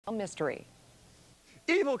a mystery.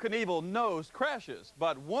 Evel Knievel knows crashes,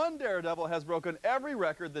 but one daredevil has broken every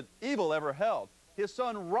record that Evel ever held. His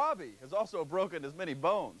son Robbie has also broken as many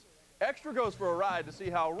bones. Extra goes for a ride to see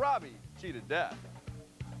how Robbie cheated death.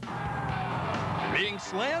 Being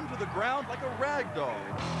slammed to the ground like a rag doll.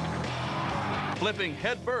 Flipping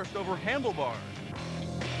headfirst over handlebars.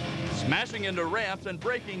 Smashing into ramps and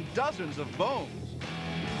breaking dozens of bones.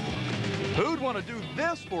 Who'd want to do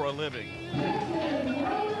this for a living?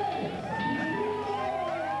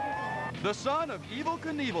 The son of Evel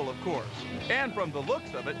Knievel, of course. And from the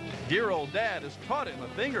looks of it, dear old dad has taught him a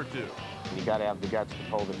thing or two. You gotta have the guts to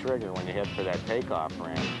pull the trigger when you head for that takeoff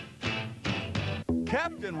ramp.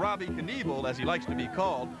 Captain Robbie Knievel, as he likes to be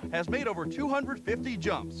called, has made over 250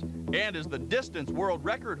 jumps and is the distance world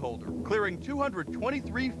record holder, clearing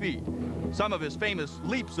 223 feet. Some of his famous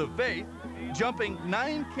leaps of faith, jumping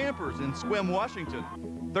 9 campers in Sequim,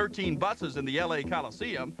 Washington, 13 buses in the LA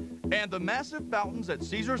Coliseum, and the massive fountains at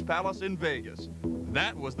Caesar's Palace in Vegas.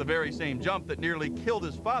 That was the very same jump that nearly killed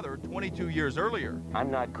his father 22 years earlier. I'm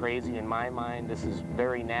not crazy in my mind. This is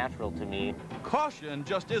very natural to me. Caution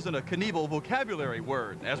just isn't a Knievel vocabulary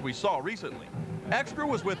word, as we saw recently. Extra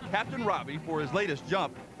was with Captain Robbie for his latest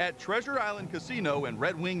jump at Treasure Island Casino in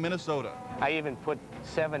Red Wing, Minnesota. I even put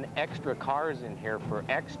 7 extra cars in here for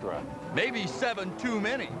extra. Maybe 7 too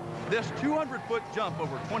many. This 200-foot jump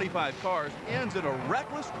over 25 cars ends in a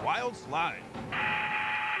reckless, wild slide.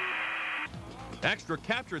 Extra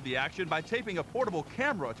captured the action by taping a portable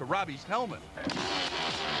camera to Robbie's helmet.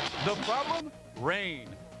 The problem? Rain,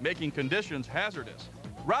 making conditions hazardous.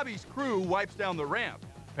 Robbie's crew wipes down the ramp.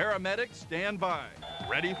 Paramedics stand by,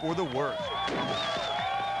 ready for the worst.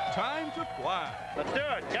 Time to fly. Let's do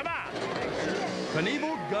it, come on!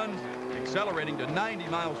 Knievel guns it, accelerating to 90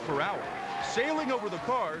 miles per hour, sailing over the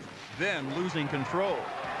cars, then losing control.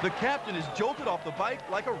 The captain is jolted off the bike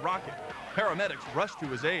like a rocket. Paramedics rush to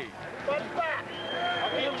his aid. What's back?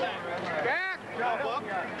 Back!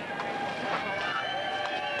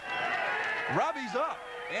 Robbie's up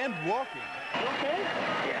and walking. Okay?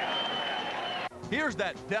 Here's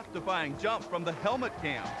that death-defying jump from the helmet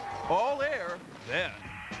cam. All air, then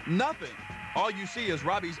nothing. All you see is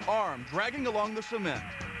Robbie's arm dragging along the cement.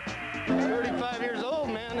 35 years old,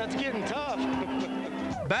 man, that's getting tough.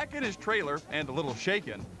 Back in his trailer and a little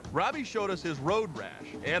shaken, Robbie showed us his road rash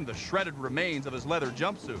and the shredded remains of his leather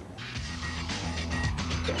jumpsuit.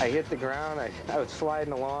 I hit the ground. I was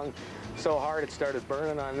sliding along so hard it started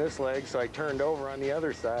burning on this leg, so I turned over on the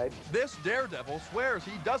other side. This daredevil swears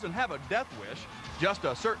he doesn't have a death wish, just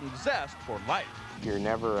a certain zest for life. You're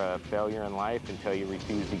never a failure in life until you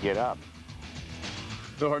refuse to get up.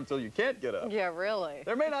 Or until you can't get up. Yeah, really.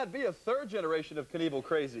 There may not be a third generation of Knievel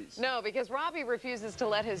crazies. No, because Robbie refuses to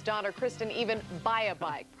let his daughter Kristen even buy a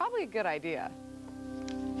bike. Probably a good idea.